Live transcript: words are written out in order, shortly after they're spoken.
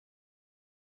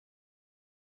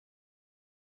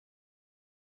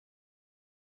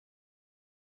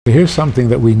Here's something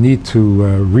that we need to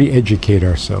re-educate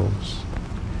ourselves,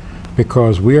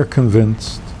 because we are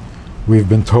convinced, we've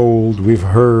been told, we've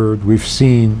heard, we've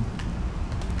seen,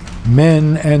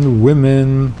 men and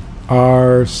women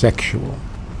are sexual,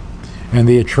 and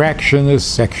the attraction is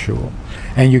sexual,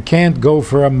 and you can't go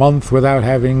for a month without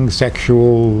having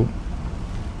sexual.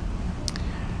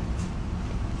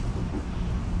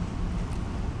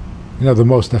 You know, the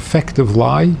most effective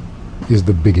lie is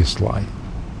the biggest lie.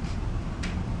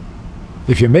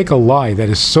 If you make a lie that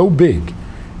is so big,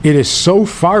 it is so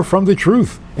far from the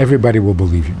truth, everybody will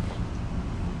believe you.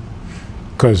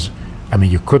 Because, I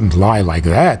mean, you couldn't lie like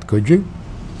that, could you?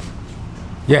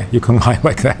 Yeah, you can lie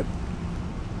like that.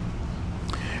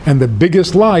 And the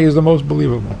biggest lie is the most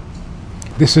believable.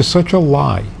 This is such a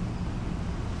lie.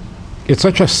 It's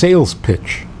such a sales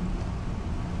pitch.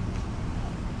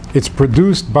 It's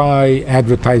produced by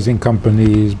advertising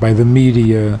companies, by the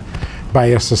media, by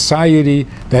a society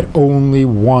that only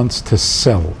wants to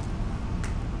sell.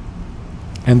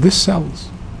 And this sells.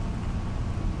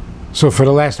 So for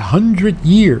the last 100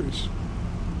 years,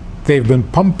 they've been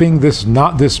pumping this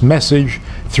message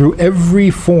through every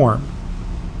form.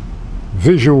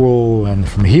 Visual, and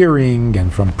from hearing,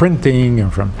 and from printing,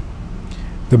 and from...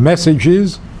 The message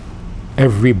is,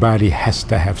 everybody has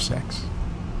to have sex.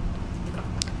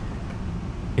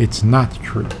 It's not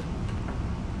true.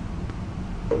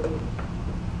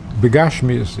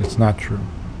 Begashmius, it's not true.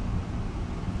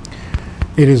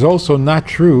 It is also not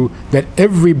true that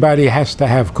everybody has to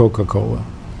have Coca-Cola.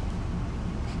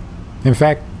 In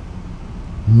fact,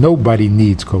 nobody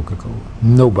needs Coca-Cola.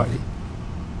 Nobody.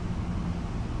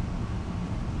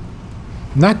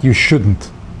 Not you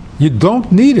shouldn't. You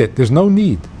don't need it. There's no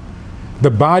need. The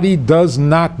body does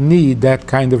not need that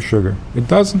kind of sugar. It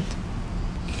doesn't.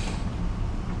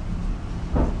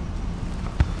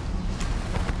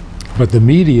 But the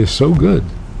media is so good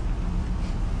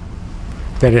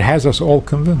that it has us all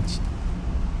convinced.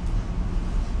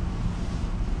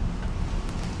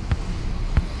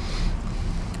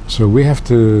 So we have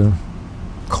to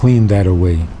clean that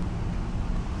away.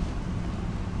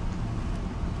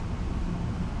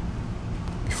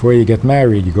 Before you get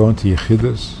married, you go into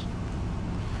Yechidus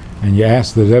and you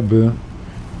ask the Rebbe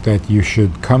that you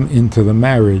should come into the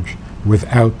marriage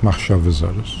without machshava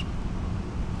zoros.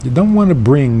 You don't want to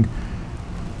bring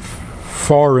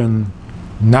foreign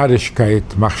narishkeit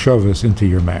machshavas into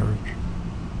your marriage.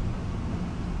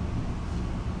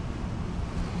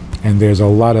 And there's a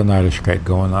lot of narishkeit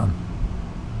going on.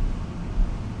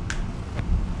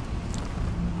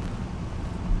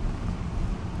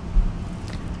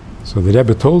 So the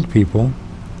Rebbe told people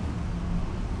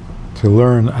to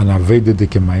learn an Aveda de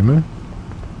Kemaimer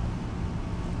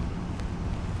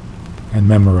and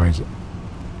memorize it.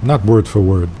 Not word for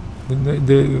word, the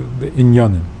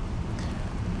inyanim.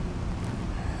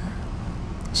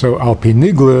 So al pi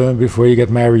nigla, before you get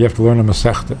married, you have to learn a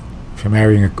masechta. If you're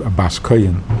marrying a bas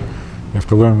kohen, you have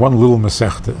to learn one little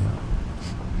masechta.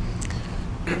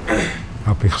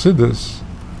 Al pi chassidus,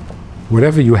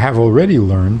 whatever you have already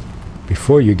learned,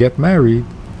 before you get married,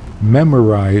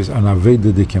 memorize an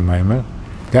Aveda de Kemaimer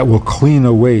that will clean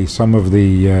away some of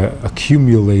the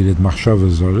accumulated machshava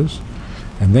zoros,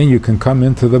 and then you can come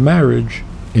into the marriage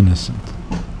innocent,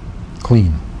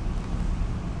 clean.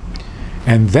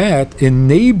 And that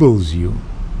enables you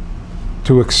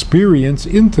to experience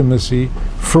intimacy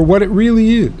for what it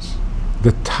really is,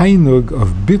 the tainug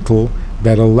of bittul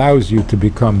that allows you to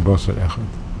become basar echad.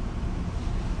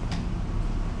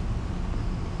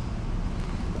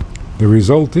 The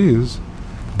result is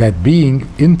that being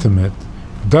intimate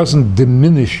doesn't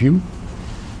diminish you,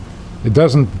 it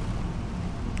doesn't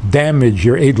damage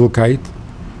your edelkeit,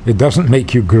 it doesn't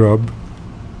make you grub.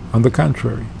 On the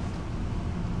contrary.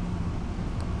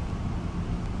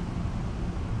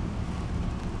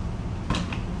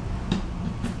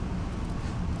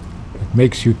 It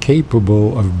makes you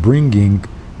capable of bringing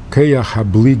kayach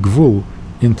habli gvul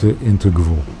into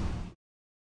gvul.